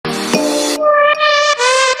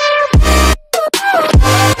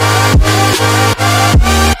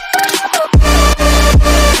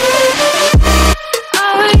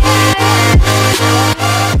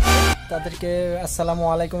সকলকে আসসালামু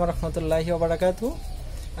আলাইকুম রহমতুল্লাহি ওয়া বারাকাতুহু।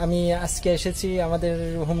 আমি আজকে এসেছি আমাদের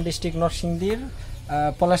হোম ডিস্ট্রিক্ট নরসিংদীর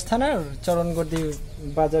পলাশ থানার চরণগর্দি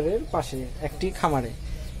বাজারের পাশে একটি খামারে।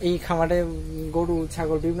 এই খামারে গরু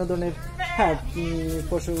ছাগল বিভিন্ন ধরনের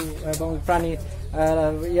পশু এবং প্রাণী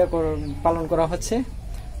পালন করা হচ্ছে।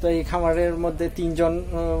 তো এই খামারের মধ্যে 3 জন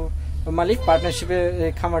মালিক পার্টনারশিপে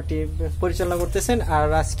খামারটি পরিচালনা করতেছেন। আর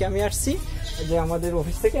আজকে আমি আসছি যে আমাদের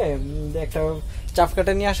অফিস থেকে একটা চাপ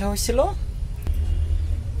কাটা নিয়ে আসা হয়েছিল।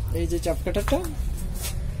 এই যে চাপ কাটাটা,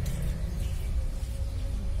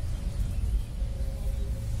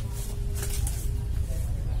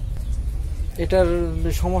 এটার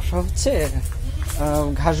সমস্যা হচ্ছে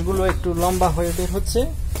ঘাসগুলো একটু লম্বা হয়ে বের হচ্ছে,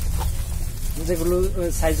 যেগুলো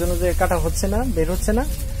সাইজ অনুযায়ী কাটা হচ্ছে না, বের হচ্ছে না।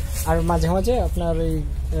 আর মাঝে মাঝে আপনার এই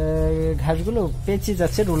ঘাসগুলো পেঁচে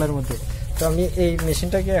যাচ্ছে রুলার মধ্যে। তো আমি এই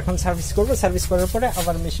মেশিনটাকে এখন সার্ভিস করব। সার্ভিস করার পরে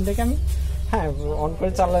আবার মেশিনটাকে আমি অন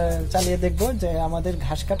করে চালিয়ে দেখব যে আমাদের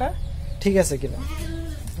ঘাস কাটা ঠিক আছে কিনা।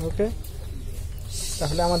 ওকে,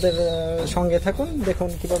 তাহলে আমাদের সঙ্গে থাকুন, দেখুন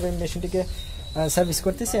কিভাবে মেশিনটিকে সার্ভিস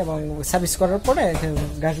করতেছি এবং সার্ভিস করার পরে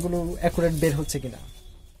ঘাসগুলো অ্যাকুরেট বের হচ্ছে কিনা।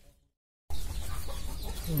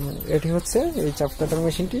 এটি হচ্ছে এই চাপ কাটার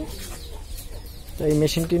মেশিনটি। তো এই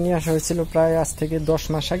মেশিনটি নিয়ে আসা হয়েছিল প্রায় আজ থেকে 10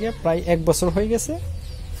 মাস আগে, প্রায় 1 বছর হয়ে গেছে।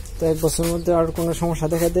 তো 1 বছরের মধ্যে আর কোনো সমস্যা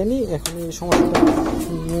দেখা দেয়নি, এখন এই সমস্যাটা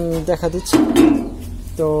দেখা দিচ্ছে।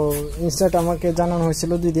 তো ইনস্ট্যান্ট আমাকে জানানো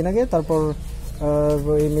হয়েছিল 2 দিন আগে, তারপর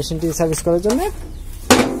এই মেশিনটি সার্ভিস করার জন্য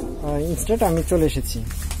ইনস্ট্যান্ট আমি চলে এসেছি।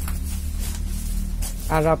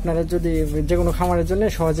 আর আপনারা যদি যে কোনো খামারের জন্য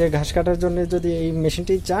সহজে ঘাস কাটার জন্য যদি এই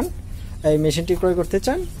মেশিনটি চান, এই মেশিনটি ক্রয় করতে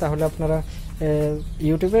চান, তাহলে আপনারা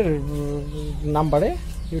ইউটিউবের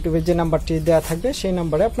যে নাম্বারটি দেওয়া থাকবে সেই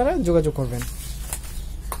নাম্বারে আপনারা যোগাযোগ করবেন।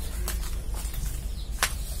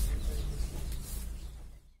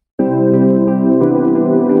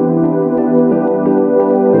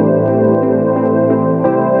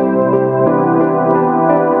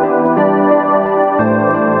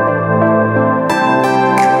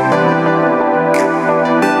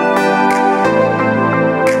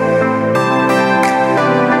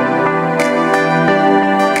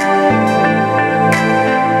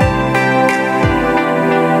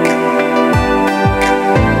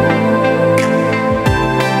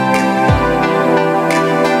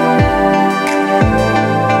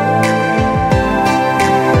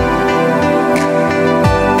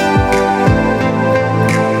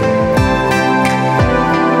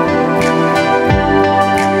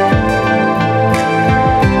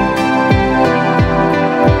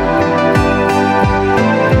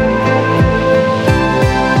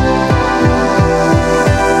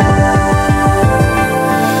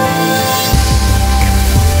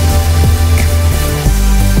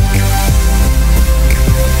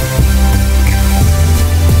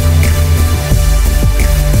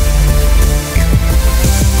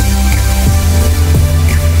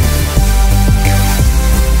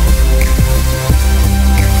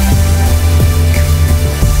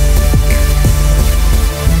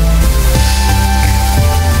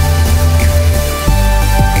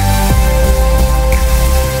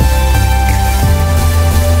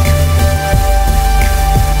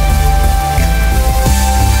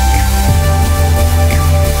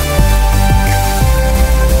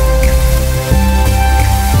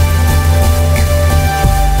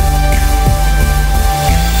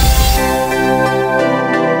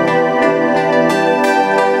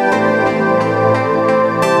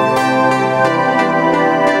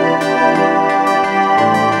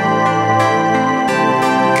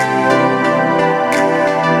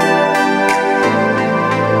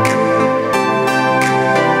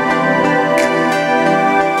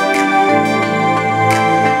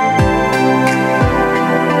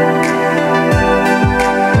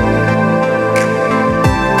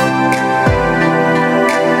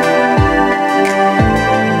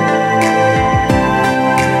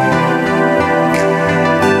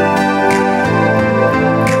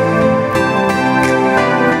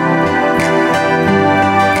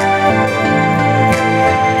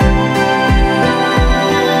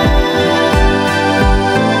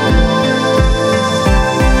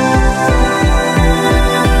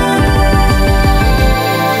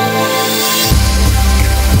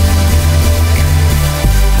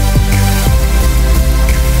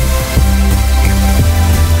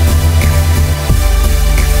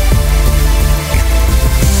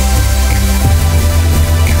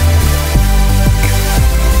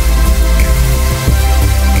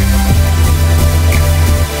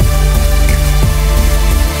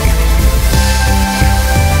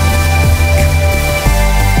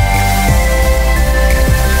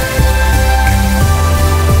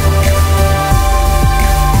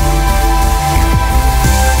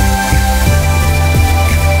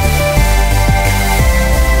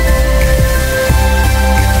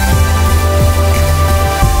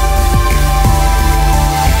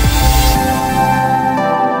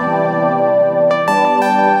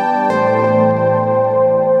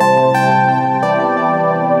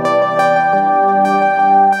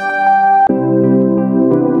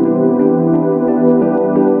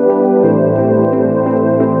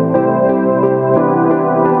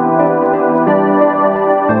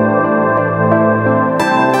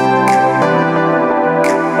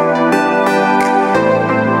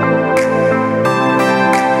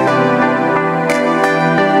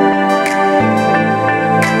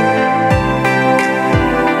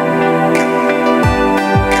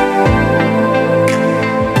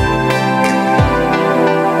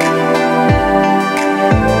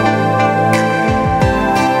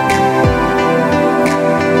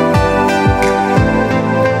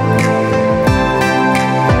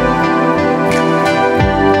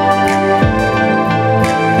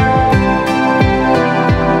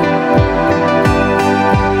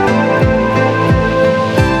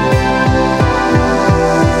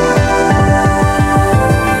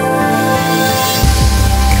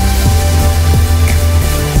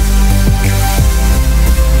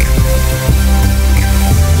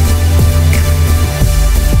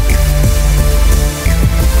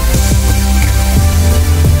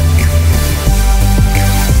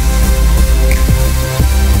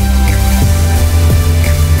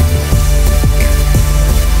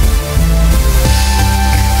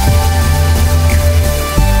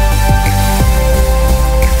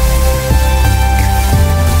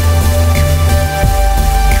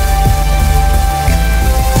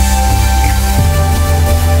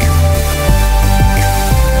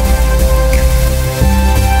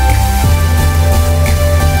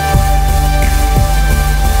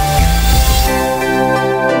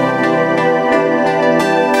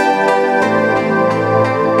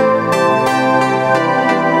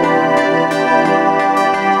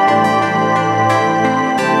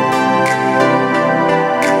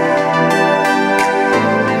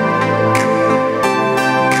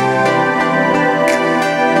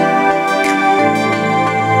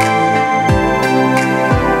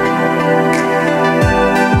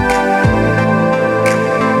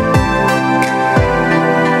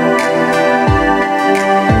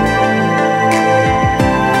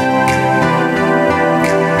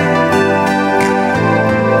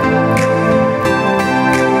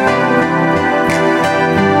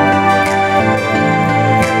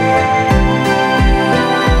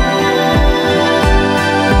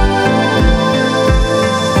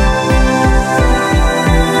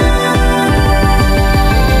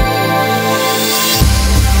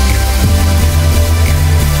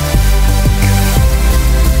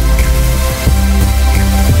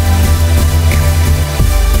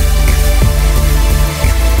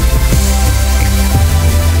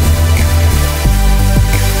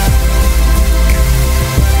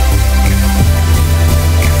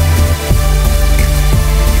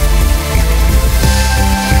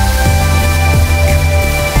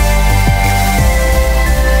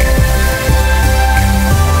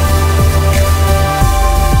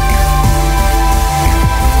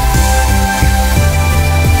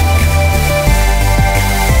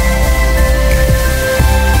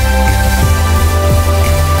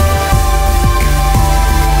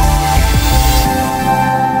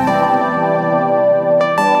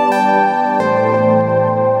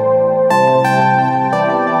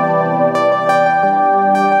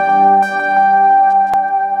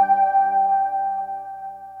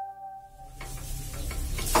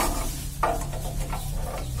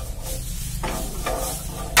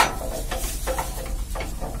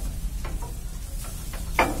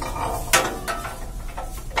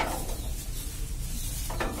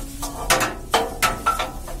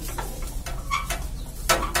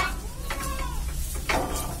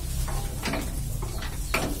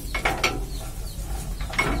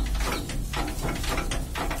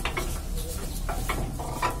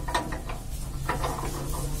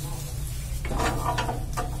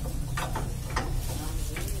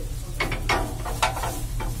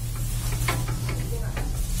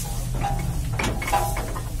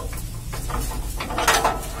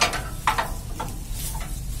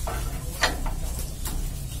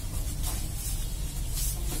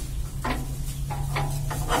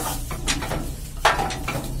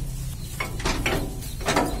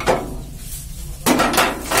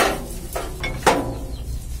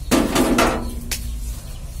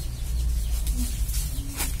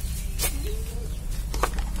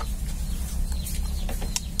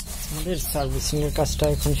 সার্ভিসিং এর কাজটা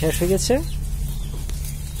এখন শেষ হয়ে গেছে।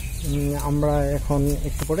 আমরা এখন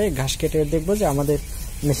একটু পরে ঘাস কেটে দেখবো যে আমাদের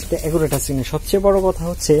মেশিনটা অ্যাকুরেট আছে কিনা। সবচেয়ে বড় কথা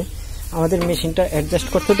হচ্ছে আমাদের মেশিনটা অ্যাডজাস্ট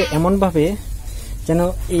করতে হবে এমন ভাবে যেন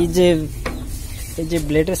এই যে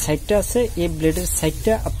ব্লেডের সাইডটা আছে, এই ব্লেডের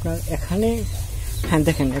সাইডটা আপনার এখানে, হ্যাঁ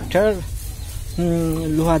দেখেন একটা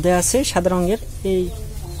লোহা দেয়া আছে সাদা রঙের,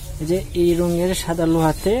 এই রঙের সাদা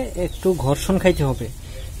লোহাতে একটু ঘর্ষণ খাইতে হবে।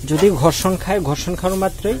 যদি ঘর্ষণ খায়, ঘর্ষণ খাওয়ার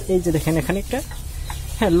মাত্রই এই যে দেখেন এখানে একটা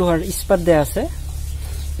লোহার ইস্পাত দেয়া আছে,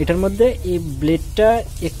 এটার মধ্যে এই ব্লেডটা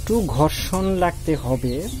একটু ঘর্ষণ লাগতে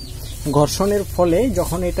হবে। ঘর্ষণের ফলে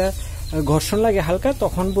যখন এটা ঘর্ষণ লাগে হালকা,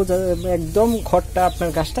 তখন বোঝা একদম খড়টা আপনার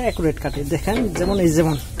গাছটা অ্যাকুরেট কাটে। দেখেন যেমন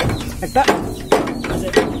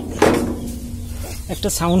একটা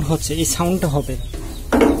সাউন্ড হচ্ছে, এই সাউন্ডটা হবে,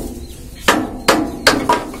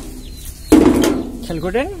 খেয়াল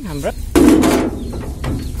করেন। আমরা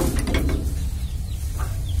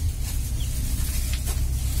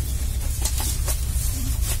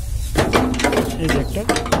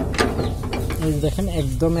এই দেখেন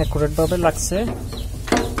একদম অ্যাকুরেট ভাবে লাগছে।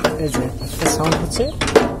 এই যে একটা সাউন্ড হচ্ছে,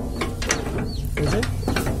 এই যে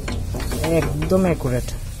একদম অ্যাকুরেট।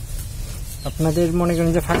 আপনাদের মনে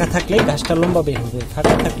করেন যে ফাঁকা থাকলে ঘাসটা লম্বা বের হবে,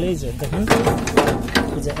 ফাঁকা থাকলে এই যে দেখেন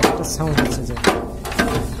এই যে একটা সাউন্ড হচ্ছে, যে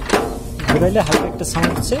ঘুরাইলে হালকা একটা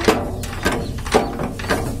সাউন্ড হচ্ছে।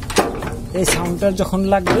 এই সাউন্ডটা যখন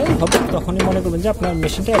লাগবে হবে তখনই মনে করবেন যে আপনার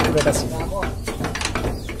মেশিনটা অ্যাকুরেট আছে।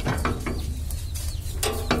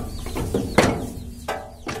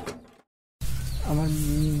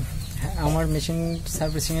 আমার মেশিন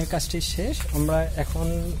সার্ভিসিং এর কাজটি শেষ। আমরা এখন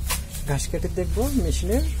ঘাস কেটে দেখবো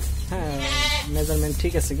মেশিনের মেজারমেন্ট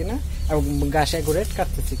ঠিক আছে কিনা এবং ঘাস অ্যাকুরেট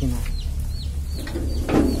কাটতেছে কিনা।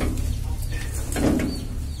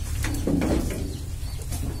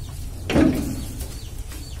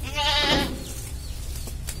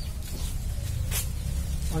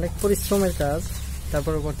 অনেক পরিশ্রমের কাজ,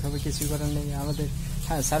 তারপরে করতে হবে, কিছু করার নেই আমাদের।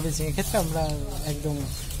 সার্ভিসিং এর ক্ষেত্রে আমরা একদম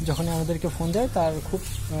যখনই আমাদেরকে ফোন যায় তার খুব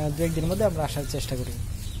 2-1 দিনের মধ্যে আমরা আসার চেষ্টা করি।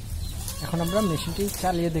 এখন আমরা মেশিনটি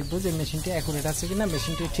চালিয়ে দেখবো যে মেশিনটি অ্যাকুরেট আছে কিনা,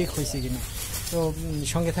 মেশিনটি ঠিক হয়েছে কিনা। তো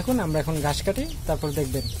সঙ্গে থাকুন, আমরা এখন ঘাস কাটি, তারপর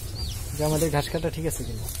দেখবেন যে আমাদের ঘাস কাটা ঠিক আছে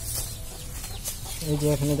কিনা। এই যে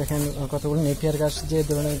এখানে দেখেন কতগুলো নেপিয়ার ঘাস, যে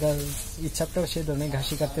ধরনের ইচ্ছা আপনার সেই ধরনের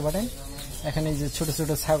ঘাসই কাটতে পারেন। এখানে যে ছোট ছোট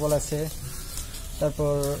ছাগল আছে,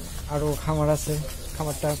 তারপর আরো খামার আছে,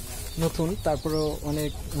 খামারটা নতুন, তারপরও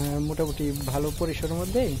অনেক মোটামুটি ভালো পরিসরের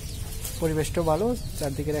মধ্যেই, পরিবেশটাও ভালো,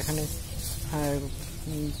 চারদিকের এখানে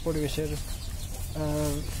পরিবেশের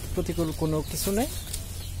প্রতিকূল কোনো কিছু নেই।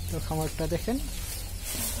 তো খামারটা দেখেন,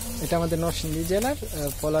 এটা আমাদের নরসিংদী জেলার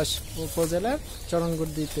পলাশ উপজেলার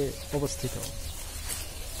চরণগুড়িতে অবস্থিত।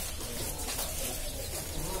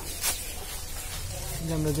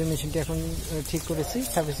 আমরা যে মেশিনটি এখন ঠিক করেছি,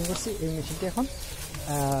 সার্ভিসিং করছি, এই মেশিনটি এখন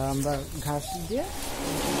আমরা ঘাস দিয়ে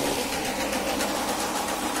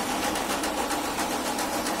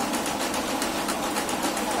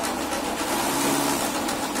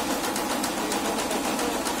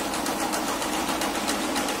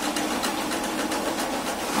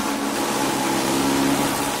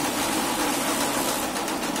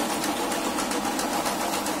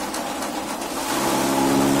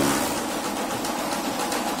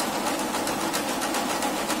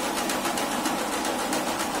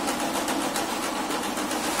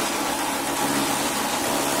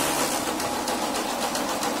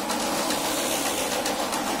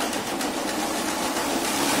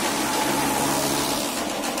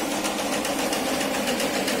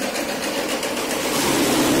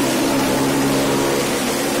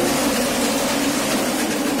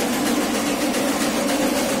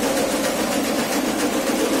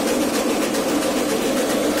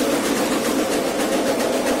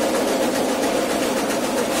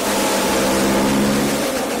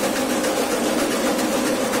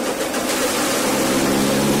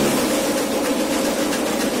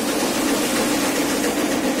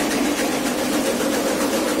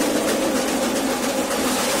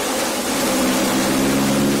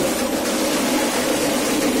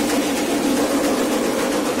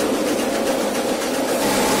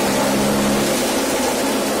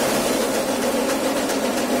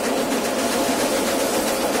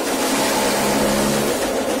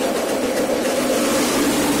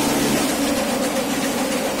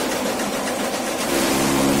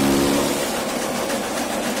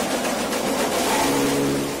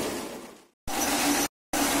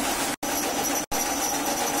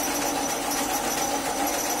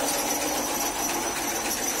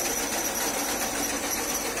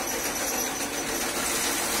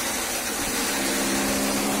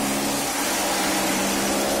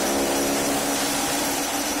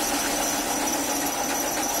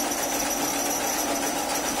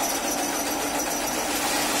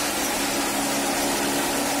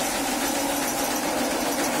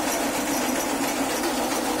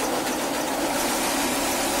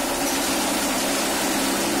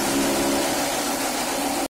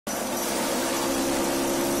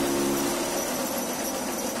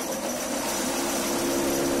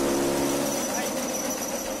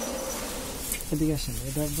এদিকে আসেন।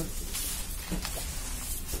 এটা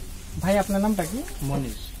ভাই আপনার নামটা কি?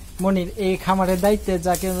 মনির। মনির। এই খামারের দায়িত্বে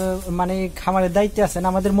যাকে মানে খামারের দায়িত্বে আছেন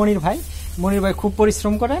আমাদের মনির ভাই। মনির ভাই খুব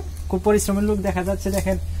পরিশ্রম করেন, খুব পরিশ্রমের লোক দেখা যাচ্ছে।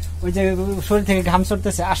 দেখেন ওই যে শরীর থেকে ঘাম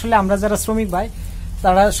চড়তেছে। আসলে আমরা যারা শ্রমিক ভাই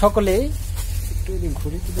তারা সকলেই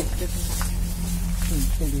ঘুরে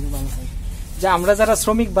যে আমরা যারা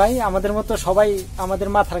শ্রমিক ভাই আমাদের মতো সবাই আমাদের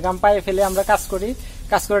মাথার ঘাম পায়ে ফেলে আমরা কাজ করি,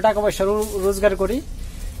 কাজ করে টাকা পয়সা রোজগার করি।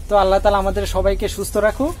 তো আল্লাহ তাআলা আমাদের সবাইকে সুস্থ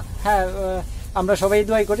রাখুক। হ্যাঁ, আমরা সবাই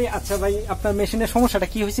দোয়াই করি। আচ্ছা ভাই, আপনার মেশিনের সমস্যাটা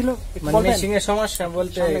কি হয়েছিল? মেশিনের সমস্যা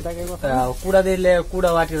বলতে কুড়া দিলে কুড়া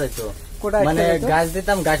আটকে যেত, মানে গাছ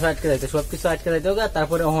দিতাম গাছ আটকে যাইতো, সবকিছু আটকে যাইতো।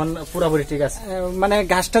 তারপরে পুরোপুরি ঠিক আছে। মানে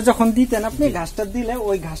ঘাসটা যখন দিতেন আপনি, ঘাসটা দিলে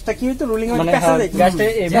ওই ঘাসটা কি হইতো? রোলিং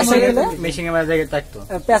মেশিন এর জায়গায় থাকতো,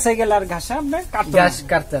 পেঁচে গেলে আর ঘাসটা আপনার ঘাস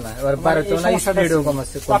কাটতে না। এবার বাড়িতে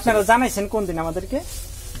আপনারা জানাইছেন কোন দিন আমাদেরকে?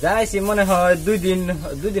 জানাইছি মনে হয় দুই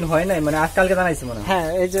দিন হয় নাই, মানে আজকালকে জানাইছি মনে হয়। হ্যাঁ,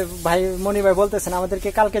 এই যে ভাই মনি ভাই বলতেছেন আমাদেরকে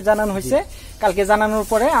কালকে জানানো হয়েছে। কালকে জানানোর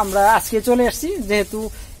পরে আমরা আজকে চলে আসছি, যেহেতু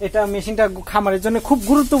এটা মেশিনটা খামারের জন্য খুব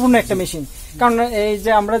গুরুত্বপূর্ণ একটা মেশিন। কারণ এই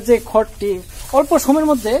যে আমরা যে খড়টি অল্প সময়ের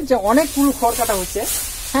মধ্যে যে অনেকগুলো খড় কাটা হচ্ছে,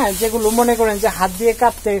 হ্যাঁ, যেগুলো মনে করেন যে হাত দিয়ে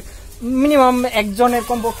কাটতে মিনিমাম একজনের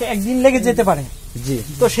কমপক্ষে একদিন লেগে যেতে পারে। জি,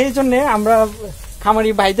 তো সেই জন্য আমরা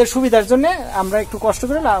খামারি ভাইদের সুবিধার জন্য আমরা একটু কষ্ট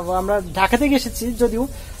করে আমরা ঢাকা থেকে এসেছি, যদিও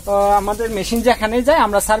আমাদের মেশিন যেখানে যায়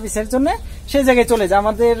আমরা সার্ভিসের জন্য সেই জায়গায় চলে যাই।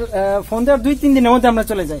 আমাদের ফোন দেওয়ার 2-3 দিনের মধ্যে আমরা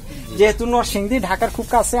চলে যাই, যেহেতু নরসিংদী ঢাকার খুব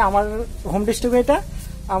কাছে। আমার হোম ডিস্ট্রিক্ট এটা,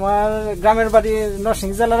 আমার গ্রামের বাড়ি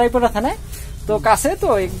নরসিংদী জেলার রায়পুরা থানায়, তো কাছে, তো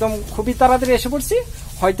একদম খুবই তাড়াতাড়ি এসে পড়ছি।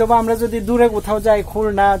 হয়তোবা আমরা যদি দূরে কোথাও যাই,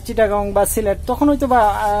 খুলনা, চিটাগাং বা সিলেট, তখন হয়তোবা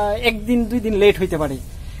 1-2 দিন লেট হইতে পারে,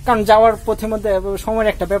 কারণ যাওয়ার পথের মধ্যে সময়ের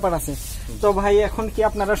একটা ব্যাপার আছে। তো ভাই, এখন কি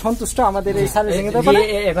আপনারা সন্তুষ্ট আমাদের এই সার্ভিসিং এর ব্যাপারে?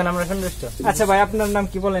 এখন আমরা সন্তুষ্ট। আচ্ছা ভাই, আপনার নাম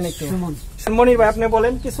কি বলেন একটু? মনির ভাই, আপনি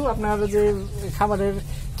বলেন কিছু। আপনার যে খামারের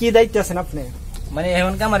কি দায়িত্ব আছেন আপনি? মানে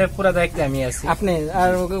এখন খামারের পুরো দায়িত্বে আমি আছি। আপনি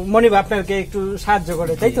আর মনির ভাই আপনাকে একটু সাহায্য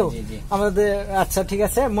করে, তাই তো? আমাদের আচ্ছা ঠিক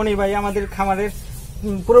আছে। মনির ভাই আমাদের খামারের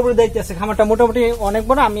পুরোপুরি দায়িত্ব আছে। খামারটা মোটামুটি অনেক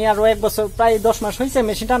বড়। আমি আরো 1 বছর, প্রায় 10 মাস হয়েছে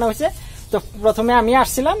মেশিনটা আনা হয়েছে। তো প্রথমে আমি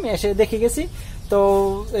আসছিলাম, এসে দেখে গেছি। তো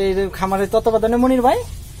এই খামারের তত্ত্বাবধানে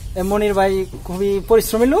মনির ভাই খুবই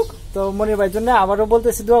পরিশ্রমী লোক। তো মনির ভাইয়ের জন্য আবারও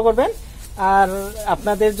বলতেছি দোয়া করবেন। আর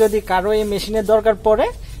আপনাদের যদি কারো এই মেশিনের দরকার পড়ে,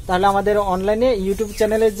 তাহলে আমাদের অনলাইনে ইউটিউব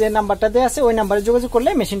চ্যানেলে যে নাম্বারটা দেওয়া আছে ওই নাম্বারে যোগাযোগ করলে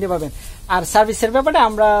মেশিনটি পাবেন। আর সার্ভিসের ব্যাপারে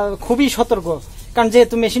আমরা খুবই সতর্ক, কারণ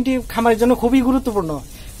যেহেতু মেশিনটি খামারের জন্য খুবই গুরুত্বপূর্ণ।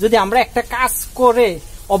 যদি আমরা একটা কাজ করে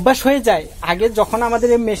অভ্যাস হয়ে যায়, আগে যখন আমাদের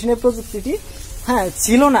এই মেশিনের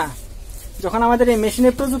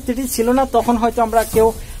প্রযুক্তিটি ছিল না, তখন হয়তো আমরা কেউ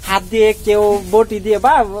হাত দিয়ে, কেউ বটি দিয়ে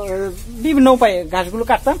বা বিভিন্ন উপায়ে ঘাসগুলো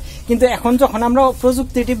কাটতাম। কিন্তু এখন যখন আমরা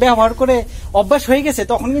প্রযুক্তিটি ব্যবহার করে অভ্যাস হয়ে গেছে,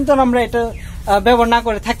 তখন কিন্তু আমরা এটা ব্যবহার না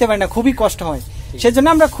করে থাকতে পারি না, খুবই কষ্ট হয়। সেজন্য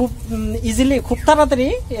আমরা খুব ইজিলি, খুব তাড়াতাড়ি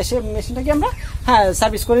এসে মেশিনটাকে আমরা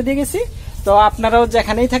সার্ভিস করে দিয়ে গেছি। তো আপনারাও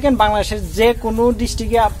যেখানেই থাকেন, বাংলাদেশের যে কোনো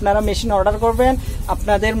ডিস্ট্রিক্টে আপনারা মেশিন অর্ডার করবেন,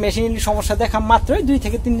 আপনাদের মেশিন সমস্যা দেখা মাত্রই 2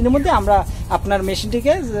 থেকে 3 দিনের মধ্যে আমরা আপনার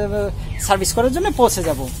মেশিনটিকে সার্ভিস করার জন্য পৌঁছে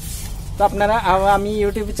যাব। তো আপনারা, আমি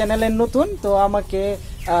ইউটিউব চ্যানেলের নতুন, তো আমাকে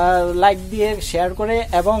লাইক দিয়ে শেয়ার করে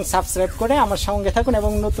এবং সাবস্ক্রাইব করে আমার সঙ্গে থাকুন,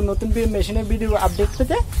 এবং নতুন নতুন মেশিনের ভিডিও আপডেট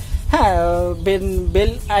পেতে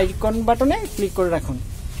বেল আইকন বাটনে ক্লিক করে রাখুন।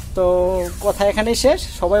 তো কথা এখানেই শেষ।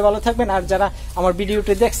 সবাই ভালো থাকবেন। আর যারা আমার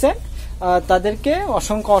ভিডিওটি দেখছেন তাদেরকে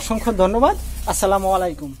অসংখ্য ধন্যবাদ। আসসালামু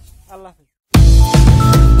আলাইকুম। আল্লাহ হাফেজ।